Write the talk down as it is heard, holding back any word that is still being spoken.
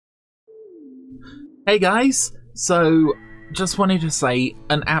Hey guys, so just wanted to say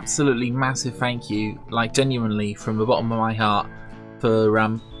an absolutely massive thank you, like genuinely from the bottom of my heart, for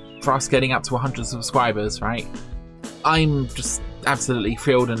us getting up to 100 subscribers, right? I'm just absolutely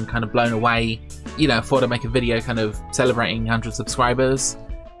thrilled and kind of blown away. You know, thought I'd make a video kind of celebrating 100 subscribers,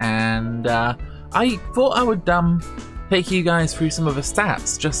 and I thought I would take you guys through some of the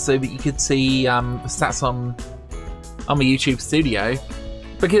stats, just so that you could see the stats on my YouTube studio.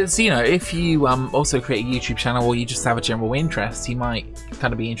 Because, you know, if you also create a YouTube channel or you just have a general interest, you might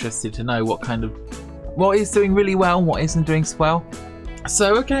kind of be interested to know what is doing really well and what isn't doing so well.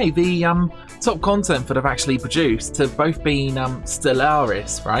 So, okay, the top content that I've actually produced have both been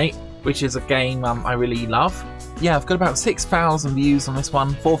Wartorious, right? Which is a game I really love. Yeah, I've got about 6,000 views on this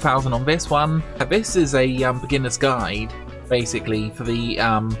one, 4,000 on this one. This is a beginner's guide, basically, for the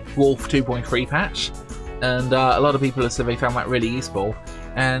Wolf 2.3 patch. And a lot of people have said they found that really useful.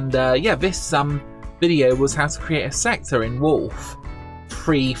 And yeah, this video was how to create a sector in Wolf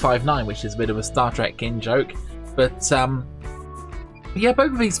 359, which is a bit of a Star Trek in-joke. But yeah,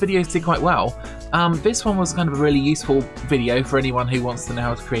 both of these videos did quite well. This one was kind of a really useful video for anyone who wants to know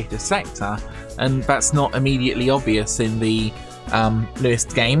how to create a sector, and that's not immediately obvious in the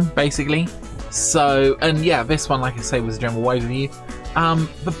newest game, basically. So, and yeah, this one, like I say, was a general overview.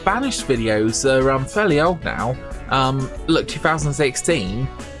 The Banished videos are fairly old now. Look, 2016,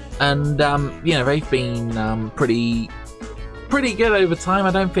 and you know, they've been pretty good over time.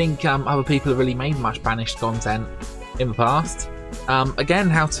 I don't think other people have really made much Banished content in the past. Again,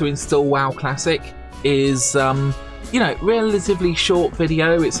 how to install WoW Classic is you know, relatively short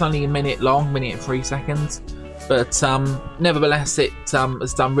video. It's only a minute long, minute and 3 seconds, but nevertheless it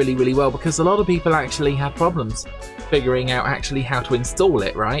has done really well, because a lot of people actually have problems figuring out actually how to install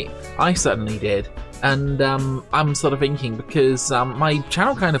it, right? I certainly did. And I'm sort of thinking, because my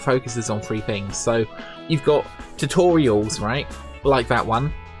channel kind of focuses on 3 things. So you've got tutorials, right? Like that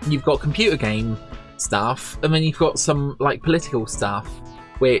one. You've got computer game stuff, and then you've got some like political stuff,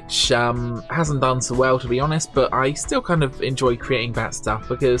 which hasn't done so well, to be honest, but I still kind of enjoy creating that stuff,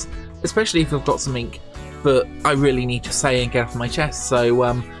 because especially if I've got something that I really need to say and get off my chest. So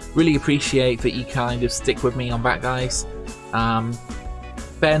really appreciate that you kind of stick with me on that, guys.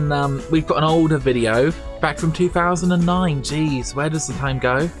 Then we've got an older video back from 2009. Jeez, where does the time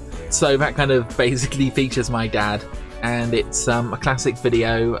go? So that kind of basically features my dad, and it's a classic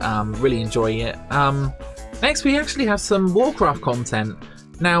video. Really enjoy it. Next, we actually have some Warcraft content.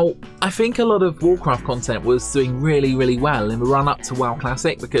 Now, I think a lot of Warcraft content was doing really well in the run up to WoW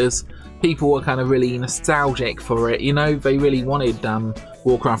Classic, because people were kind of really nostalgic for it. You know, they really wanted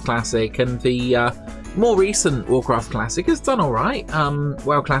Warcraft Classic, and the more recent Warcraft Classic has done alright.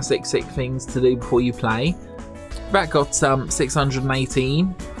 WoW Classic 6 things to do before you play. That got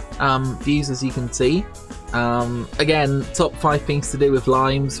 618 views, as you can see. Again, top 5 things to do with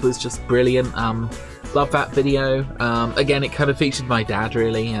limes was just brilliant. Love that video. Again, it kind of featured my dad,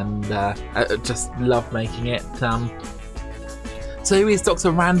 really, and I just loved making it. So who is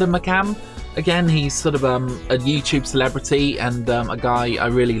Dr. Random McCam? Again, he's sort of a YouTube celebrity, and a guy I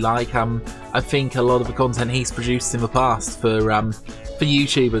really like. I think a lot of the content he's produced in the past for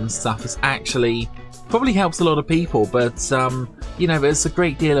YouTube and stuff has actually probably helps a lot of people, but you know, there's a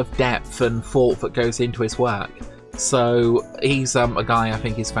great deal of depth and thought that goes into his work. So he's a guy I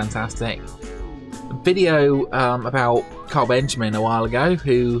think is fantastic. A video about Carl Benjamin a while ago,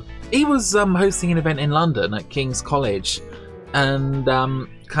 who he was hosting an event in London at King's College, and the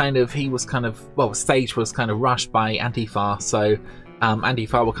stage was kind of rushed by Antifa, so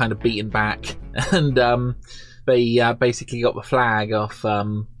Antifa were kind of beaten back, and they basically got the flag off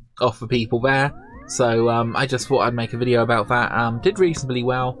the people there. So I just thought I'd make a video about that. Did reasonably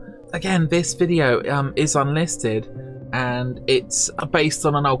well. Again, this video is unlisted, and it's based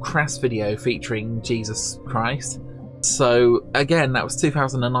on an old Crass video featuring Jesus Christ. So again, that was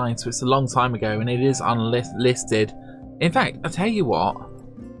 2009, so it's a long time ago, and it is unlisted. In fact, I'll tell you what.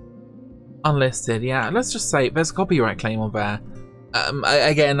 Unlisted, yeah. Let's just say there's a copyright claim on there.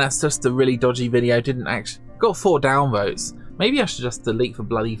 Again, that's just a really dodgy video. Didn't actually got 4 downvotes. Maybe I should just delete the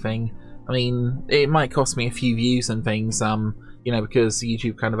bloody thing. I mean, it might cost me a few views and things, you know, because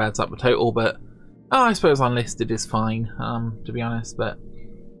YouTube kind of adds up the total, but I suppose unlisted is fine, to be honest. But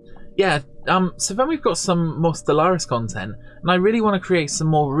yeah, so then we've got some more Stellaris content, and I really want to create some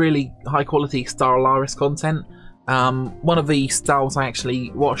more really high quality Stellaris content. One of the styles I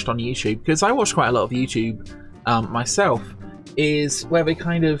actually watched on YouTube, because I watch quite a lot of YouTube myself, is where they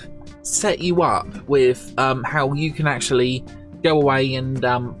kind of set you up with how you can actually go away and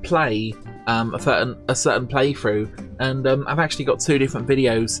play a certain playthrough, and I've actually got 2 different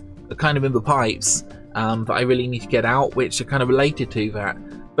videos kind of in the pipes that I really need to get out, which are kind of related to that.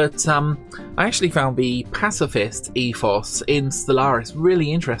 But I actually found the pacifist ethos in Stellaris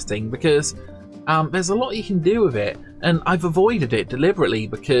really interesting because there's a lot you can do with it, and I've avoided it deliberately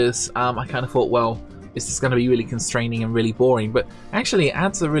because I kind of thought, well, this is going to be really constraining and really boring, but actually it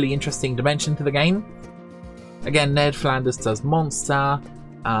adds a really interesting dimension to the game. Again, Ned Flanders does Monster.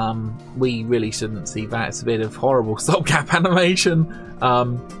 We really shouldn't see that. It's a bit of horrible stopgap animation.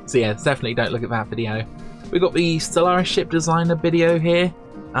 So yeah, definitely don't look at that video. We've got the Stellaris ship designer video here.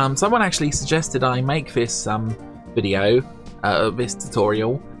 Someone actually suggested I make this video, this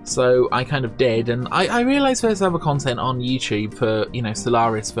tutorial, so I kind of did, and I realised there's other content on YouTube for, you know,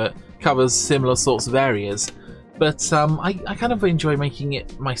 Stellaris that covers similar sorts of areas, but I kind of enjoy making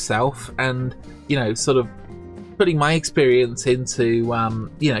it myself and, you know, sort of putting my experience into,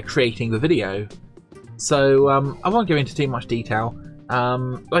 you know, creating the video. So I won't go into too much detail.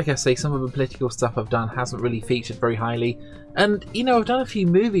 Like I say, some of the political stuff I've done hasn't really featured very highly, and, you know, I've done a few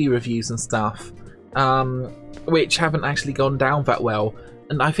movie reviews and stuff which haven't actually gone down that well,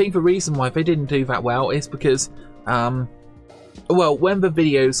 and I think the reason why they didn't do that well is because well, when the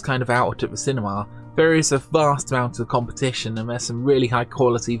video's kind of out at the cinema, there is a vast amount of competition, and there's some really high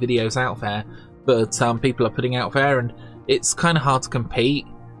quality videos out there that people are putting out there, and it's kind of hard to compete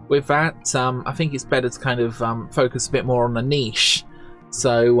with that. I think it's better to kind of focus a bit more on a niche.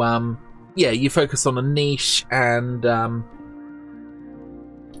 So yeah, you focus on a niche, and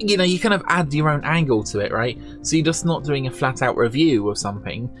you know, you kind of add your own angle to it, right? So you're just not doing a flat out review of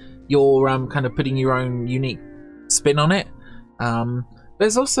something, you're kind of putting your own unique spin on it.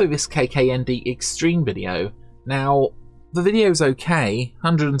 There's also this KKND Extreme video. Now, the video's okay,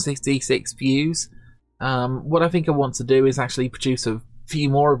 166 views. What I think I want to do is actually produce a few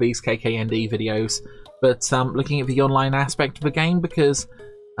more of these KKND videos, but looking at the online aspect of the game, because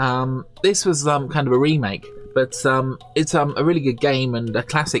this was kind of a remake, but it's a really good game and a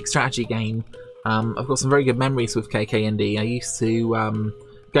classic strategy game. I've got some very good memories with KKND. I used to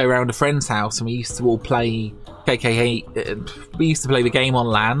go around a friend's house and we used to all play KKA. We used to play the game on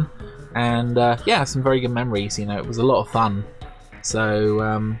LAN, and yeah, some very good memories. You know, it was a lot of fun.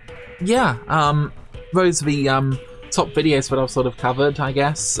 So yeah, those are the top videos that I've sort of covered, I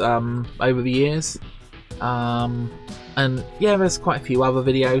guess, over the years. And yeah, there's quite a few other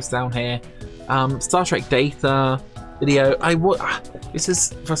videos down here. Star Trek Data video. This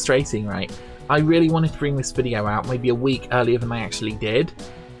is frustrating, right? I really wanted to bring this video out maybe a week earlier than I actually did,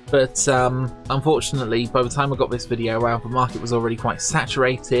 but unfortunately, by the time I got this video out, the market was already quite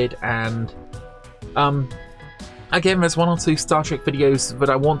saturated, and again, there's one or two Star Trek videos that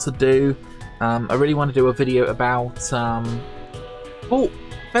I want to do. I really want to do a video about well,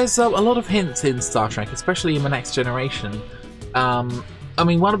 there's a lot of hints in Star Trek, especially in the Next Generation. I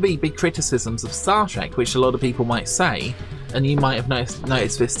mean, one of the big criticisms of Star Trek, which a lot of people might say, and you might have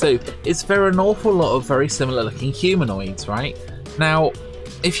noticed this too, is there are an awful lot of very similar looking humanoids, right? Now,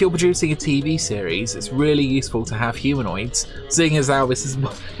 if you're producing a TV series, it's really useful to have humanoids, seeing as how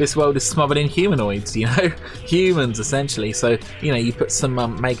this world is smothered in humanoids, you know? Humans, essentially. So, you know, you put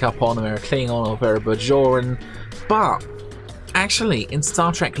some makeup on, and they're a Klingon or they're a Bajoran. But, actually, in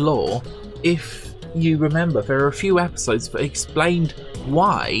Star Trek lore, if you remember, there are a few episodes that explained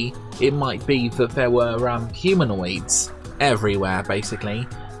why it might be that there were humanoids everywhere, basically.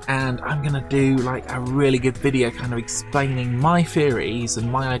 And I'm gonna do like a really good video kind of explaining my theories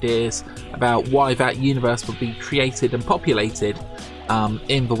and my ideas about why that universe would be created and populated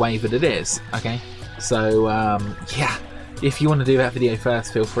in the way that it is. Okay, so yeah, if you want to do that video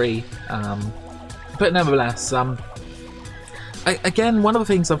first, feel free. But nevertheless, again, one of the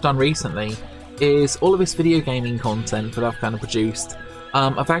things I've done recently is all of this video gaming content that I've kind of produced.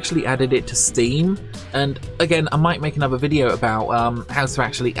 I've actually added it to Steam, and again, I might make another video about how to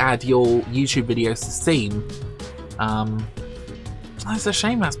actually add your YouTube videos to Steam. It's a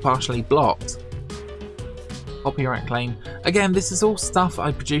shame that's partially blocked. Copyright claim. Again, this is all stuff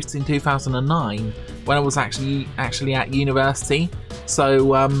I produced in 2009 when I was actually at university,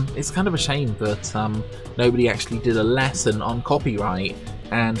 so it's kind of a shame that nobody actually did a lesson on copyright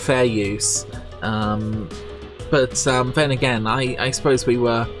and fair use. But then again, I suppose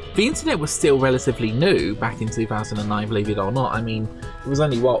the internet was still relatively new back in 2009, believe it or not. I mean, it was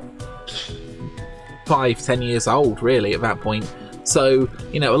only, what, 5-10 years old, really, at that point. So,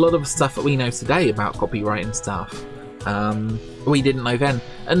 you know, a lot of the stuff that we know today about copyright and stuff, we didn't know then.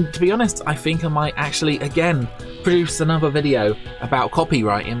 And to be honest, I think I might actually, again, produce another video about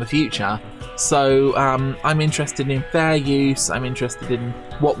copyright in the future. So I'm interested in fair use, I'm interested in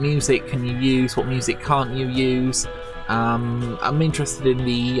what music can you use, what music can't you use, I'm interested in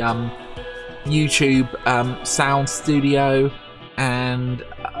the YouTube sound studio, and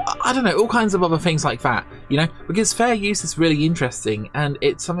I don't know, all kinds of other things like that, you know, because fair use is really interesting, and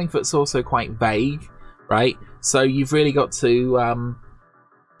it's something that's also quite vague, right? So you've really got to,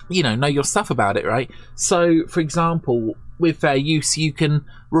 you know your stuff about it, right? So, for example, with fair use, you can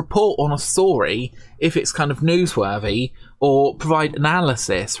report on a story if it's kind of newsworthy, or provide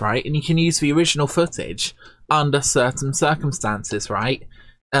analysis, right? And you can use the original footage under certain circumstances, right?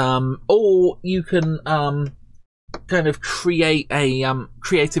 Or you can kind of create a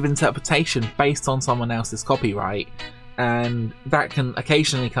creative interpretation based on someone else's copyright, and that can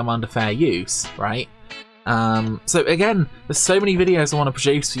occasionally come under fair use, right? So again, there's so many videos I want to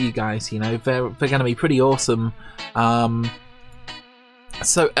produce for you guys, you know, they're going to be pretty awesome.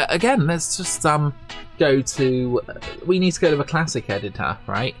 So again, let's just go to, we need to go to the classic editor,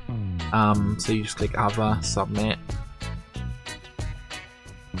 right? So you just click other, submit.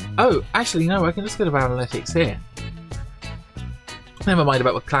 Oh, actually no, I can just go to analytics here. Never mind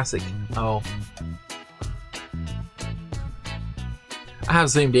about the classic. Oh, I have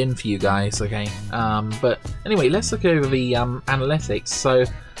zoomed in for you guys, okay? But anyway, let's look over the analytics. So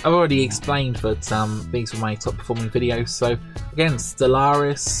I've already explained that these were my top performing videos. So again,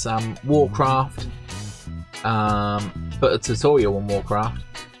 Stellaris, Warcraft, put a tutorial on Warcraft.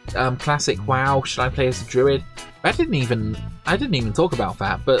 Classic WoW, should I play as a druid? I didn't even talk about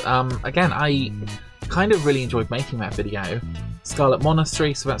that, but again, I kind of really enjoyed making that video. Scarlet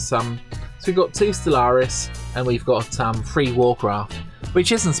Monastery, so that's so we've got 2 Stellaris and we've got 3 Warcraft,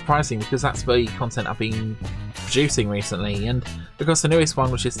 which isn't surprising because that's the content I've been producing recently, and because the newest one,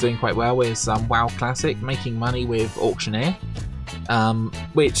 which is doing quite well, is WoW Classic, making money with Auctioneer,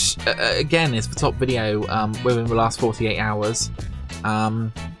 which again is the top video within the last 48 hours.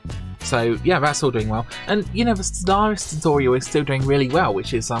 So yeah, that's all doing well, and you know, the Stellaris tutorial is still doing really well,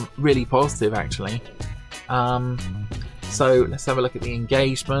 which is really positive actually. So let's have a look at the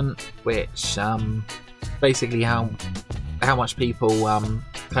engagement, which basically how much people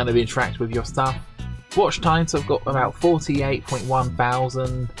kind of interact with your stuff. Watch times, I've got about 48.1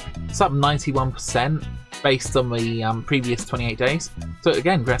 thousand, it's up 91% based on the previous 28 days. So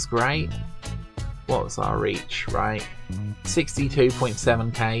again, that's great. What's our reach, right?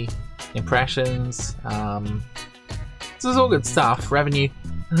 62.7k impressions. So it's all good stuff. Revenue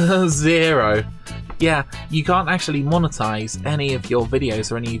 0. Yeah, you can't actually monetize any of your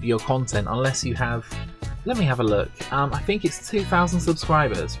videos or any of your content unless you have, let me have a look, I think it's 2,000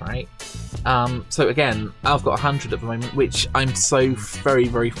 subscribers, right? So again, I've got 100 at the moment, which I'm so very,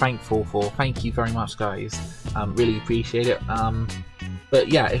 very thankful for. Thank you very much, guys. Really appreciate it. But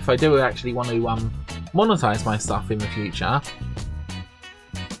yeah, if I do actually want to monetize my stuff in the future,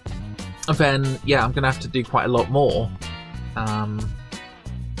 then yeah, I'm going to have to do quite a lot more.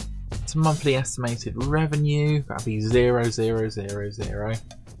 Monthly estimated revenue, that'll be 0,000.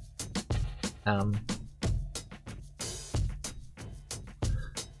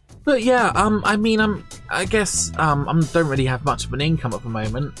 But yeah, I mean, I guess I don't really have much of an income at the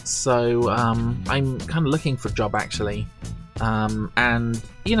moment, so I'm kind of looking for a job actually. And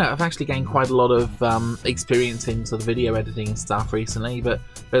you know, I've actually gained quite a lot of experience in sort of video editing and stuff recently, but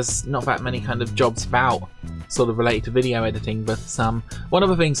there's not that many kind of jobs about sort of related to video editing. But one of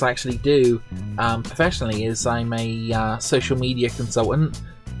the things I actually do professionally is I'm a social media consultant.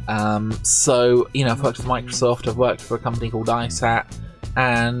 So you know, I've worked for Microsoft, I've worked for a company called iSat,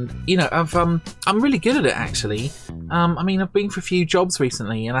 and you know, I'm really good at it actually. I mean, I've been for a few jobs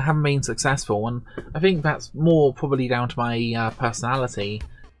recently and I haven't been successful, and I think that's more probably down to my personality.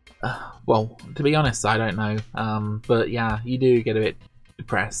 Well, to be honest, I don't know. But yeah, you do get a bit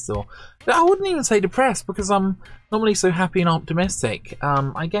depressed, or I wouldn't even say depressed because I'm normally so happy and optimistic.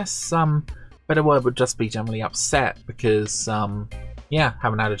 I guess better word would just be generally upset because yeah,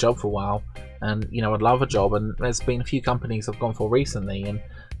 haven't had a job for a while, and you know, I'd love a job, and there's been a few companies I've gone for recently, and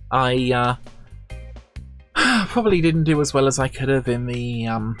I probably didn't do as well as I could have in the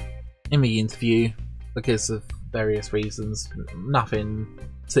interview because of various reasons. Nothing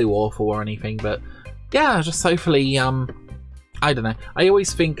too awful or anything, but yeah, just hopefully I don't know. I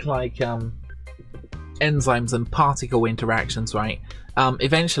always think like enzymes and particle interactions, right?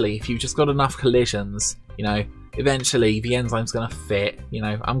 Eventually, if you've just got enough collisions, you know, eventually the enzyme's going to fit. You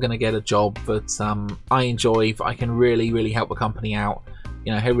know, I'm going to get a job that I enjoy, that I can really, really help the company out.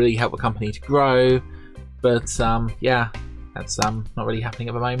 You know, really help the company to grow. But yeah, that's not really happening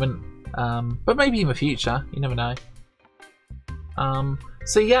at the moment. But maybe in the future, you never know.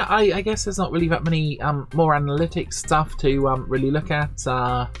 So yeah, I guess there's not really that many more analytics stuff to really look at.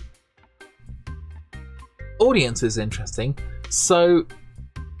 audience is interesting. So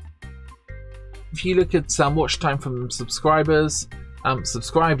if you look at watch time from subscribers,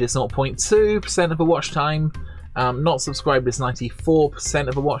 subscribed is 0.2% of a watch time, not subscribed is 94%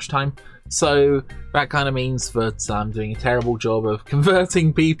 of a watch time. So that kind of means that I'm doing a terrible job of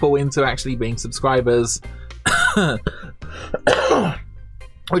converting people into actually being subscribers,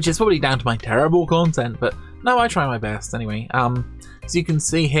 which is probably down to my terrible content, but no, I try my best anyway. As you can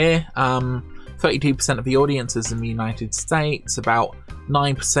see here, 32% of the audience is in the United States, about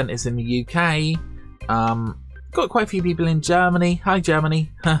 9% is in the UK. Got quite a few people in Germany. Hi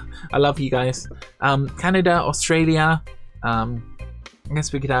Germany, I love you guys. Canada, Australia. I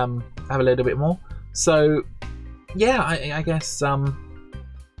guess we could have a little bit more. So yeah, I guess got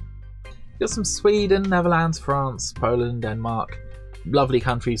some Sweden, Netherlands, France, Poland, Denmark. Lovely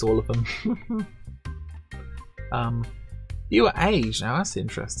countries, all of them. Viewer age, now that's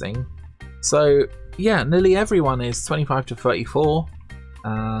interesting. So yeah, nearly everyone is 25 to 34,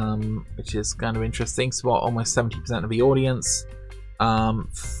 which is kind of interesting. So what, almost 70% of the audience.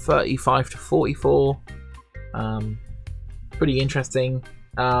 35 to 44, pretty interesting.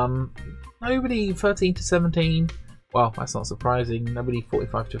 Nobody 13 to 17. Well, that's not surprising. Nobody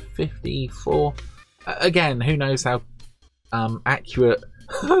 45 to 54. Again, who knows how accurate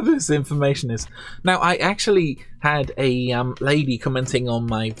this information is. Now, I actually had a lady commenting on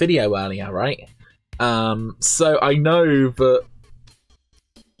my video earlier, right? So I know that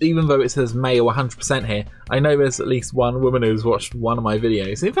even though it says male 100% here, I know there's at least one woman who's watched one of my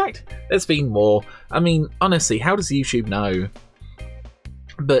videos. In fact, there's been more. I mean, honestly, how does YouTube know?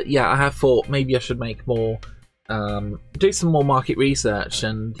 But yeah, I have thought maybe I should make more, do some more market research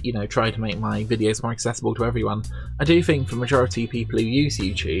and, you know, try to make my videos more accessible to everyone. I do think the majority of people who use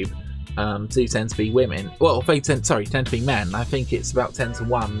YouTube do tend to be women. Well, they tend to be men. I think it's about 10 to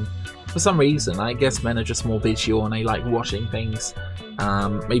 1. For some reason, I guess men are just more visual and they like watching things.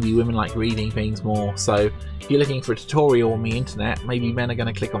 Maybe women like reading things more. So if you're looking for a tutorial on the internet, maybe men are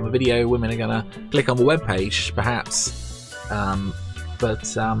going to click on the video, women are going to click on the web page, perhaps.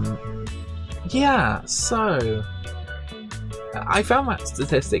 Yeah, so I found that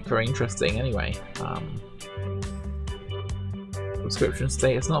statistic very interesting anyway. Subscription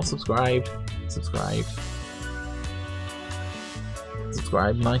status not subscribed.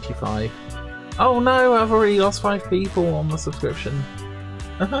 Subscribed 95. Oh no, I've already lost 5 people on the subscription.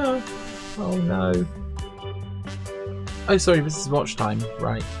 Oh no. Oh sorry, this is watch time,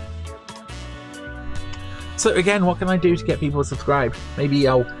 right. So again, what can I do to get people to subscribe? Maybe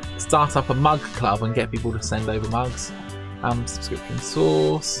I'll start up a mug club and get people to send over mugs. Subscription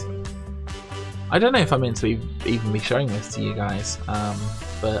source. I don't know if I'm meant to even be showing this to you guys,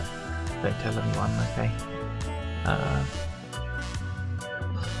 but don't tell anyone, okay?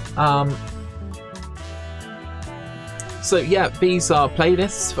 So yeah, these are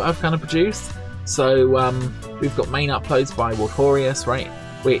playlists that I've kind of produced. So we've got main uploads by Wartorious, right?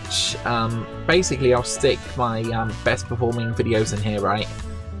 Which basically I'll stick my best performing videos in here, right?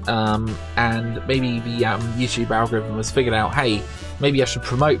 And maybe the YouTube algorithm has figured out, hey, maybe I should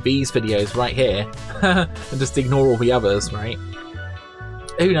promote these videos right here and just ignore all the others, right?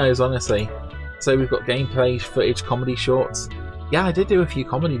 Who knows, honestly. So we've got gameplay, footage, comedy shorts. Yeah, I did do a few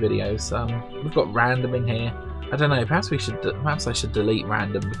comedy videos. We've got random in here. I don't know, perhaps I should delete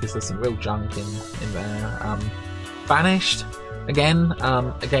random because there's some real junk in there. Banished. Again,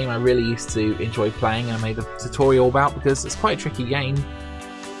 a game I really used to enjoy playing and I made a tutorial about because it's quite a tricky game.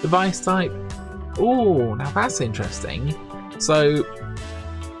 Device type. Oh, now that's interesting. So,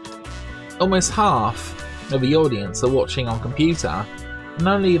 almost half of the audience are watching on computer and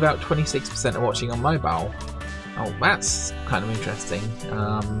only about 26% are watching on mobile. Oh, that's kind of interesting.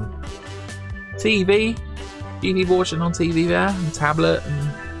 TV. Few people watching on TV there, and tablet, and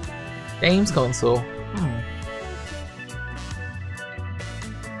games console.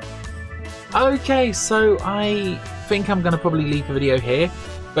 Okay, so I think I'm going to probably leave the video here,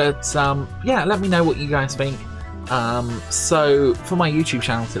 but yeah, let me know what you guys think. So for my YouTube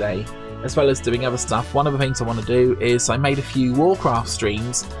channel today, as well as doing other stuff, one of the things I want to do is I made a few Warcraft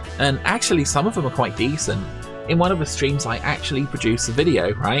streams, and actually some of them are quite decent. In one of the streams I actually produced a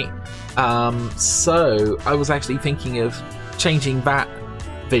video, right? So I was actually thinking of changing that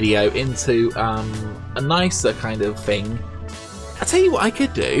video into a nicer kind of thing. I'll tell you what I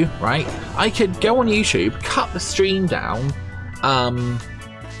could do, right? I could go on YouTube, cut the stream down,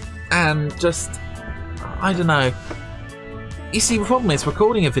 and just, I don't know. You see, the problem is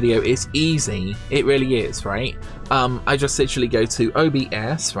recording a video is easy. It really is, right? I just literally go to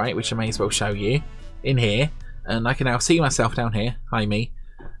OBS, right, which I may as well show you in here, and I can now see myself down here. Hi, me.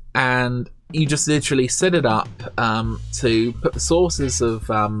 And you just literally set it up to put the sources of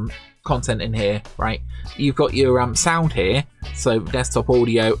content in here, right? You've got your sound here, so desktop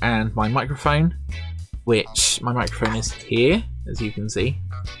audio and my microphone, which my microphone is here, as you can see.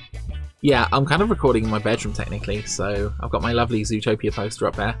 Yeah, I'm kind of recording in my bedroom technically, so I've got my lovely Zootopia poster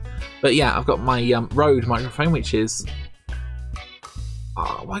up there. But yeah, I've got my Rode microphone, which is...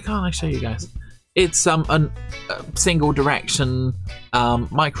 Oh, why can't I show you guys? It's a single direction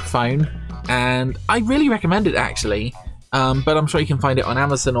microphone, and I really recommend it actually. But I'm sure you can find it on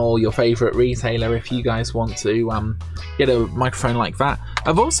Amazon or your favourite retailer if you guys want to get a microphone like that.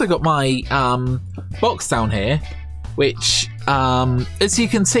 I've also got my box down here, which, as you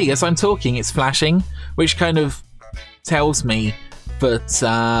can see, as I'm talking, it's flashing, which kind of tells me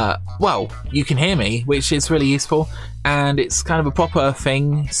that, well, you can hear me, which is really useful, and it's kind of a proper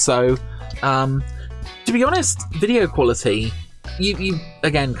thing. So, to be honest, video quality... You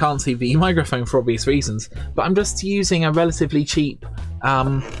again can't see the microphone for obvious reasons, but I'm just using a relatively cheap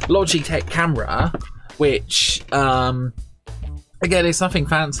Logitech camera, which again is nothing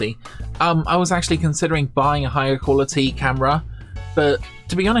fancy. I was actually considering buying a higher quality camera, but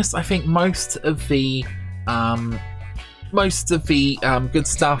to be honest, I think most of the good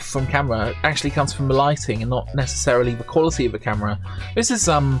stuff from camera actually comes from the lighting and not necessarily the quality of the camera. This is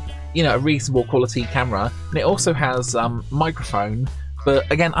you know, a reasonable quality camera, and it also has microphone, but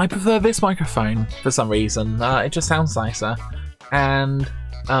again I prefer this microphone for some reason. It just sounds nicer, and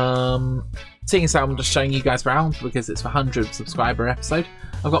seeing as how I'm just showing you guys around because it's the 100 subscriber episode,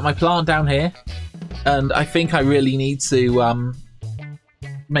 I've got my plant down here, and I think I really need to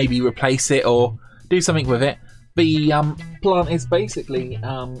maybe replace it or do something with it. The plant is basically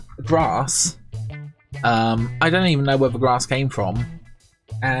grass. I don't even know where the grass came from.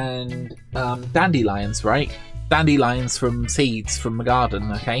 And dandelions, right? Dandelions from seeds from the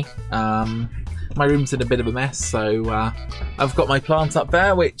garden, okay? My room's in a bit of a mess, so I've got my plant up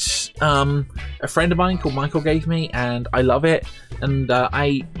there, which a friend of mine called Michael gave me, and I love it. And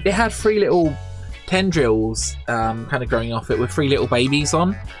it had 3 little tendrils kind of growing off it with 3 little babies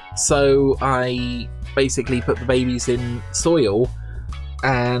on. So I basically put the babies in soil,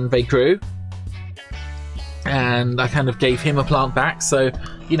 and they grew. And I kind of gave him a plant back, so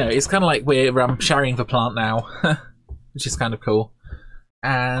you know, it's kind of like we're sharing the plant now, which is kind of cool.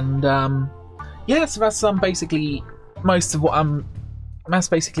 And yeah, so that's basically most of what that's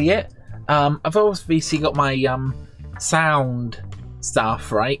basically it. I've obviously got my sound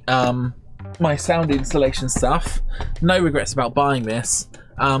stuff, right? My sound installation stuff. No regrets about buying this.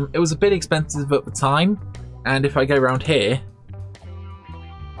 It was a bit expensive at the time, and if I go around here,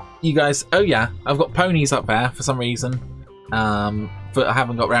 you guys, oh yeah, I've got ponies up there for some reason, but I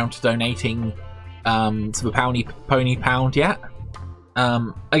haven't got round to donating to the Pony Pound yet.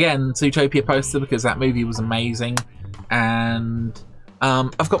 Again, Zootopia poster because that movie was amazing, and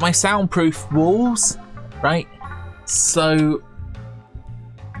I've got my soundproof walls, right? So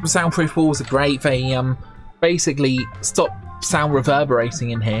the soundproof walls are great. They basically stop sound reverberating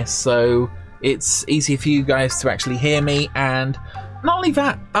in here, so it's easy for you guys to actually hear me. And not only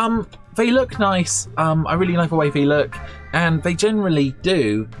that, they look nice. I really like the way they look, and they generally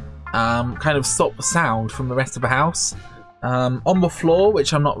do kind of stop the sound from the rest of the house. On the floor,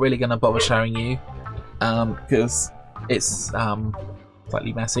 which I'm not really going to bother showing you because it's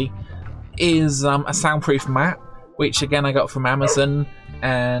slightly messy, is a soundproof mat, which again I got from Amazon,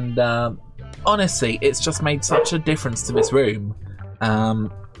 and honestly, it's just made such a difference to this room.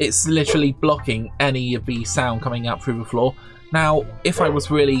 It's literally blocking any of the sound coming up through the floor. Now, if I was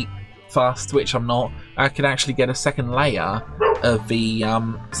really fast, which I'm not, I could actually get a second layer of the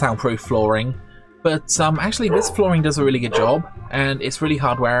soundproof flooring. But actually, this flooring does a really good job, and it's really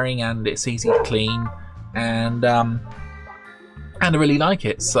hard wearing, and it's easy to clean, and I really like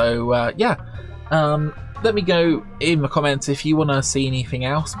it. So yeah, let me know in the comments if you want to see anything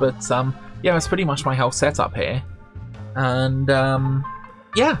else. But yeah, that's pretty much my whole setup here. And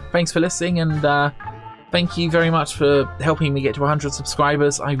yeah, thanks for listening, and thank you very much for helping me get to 100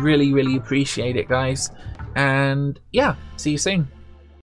 subscribers. I really, really appreciate it, guys. And yeah, see you soon.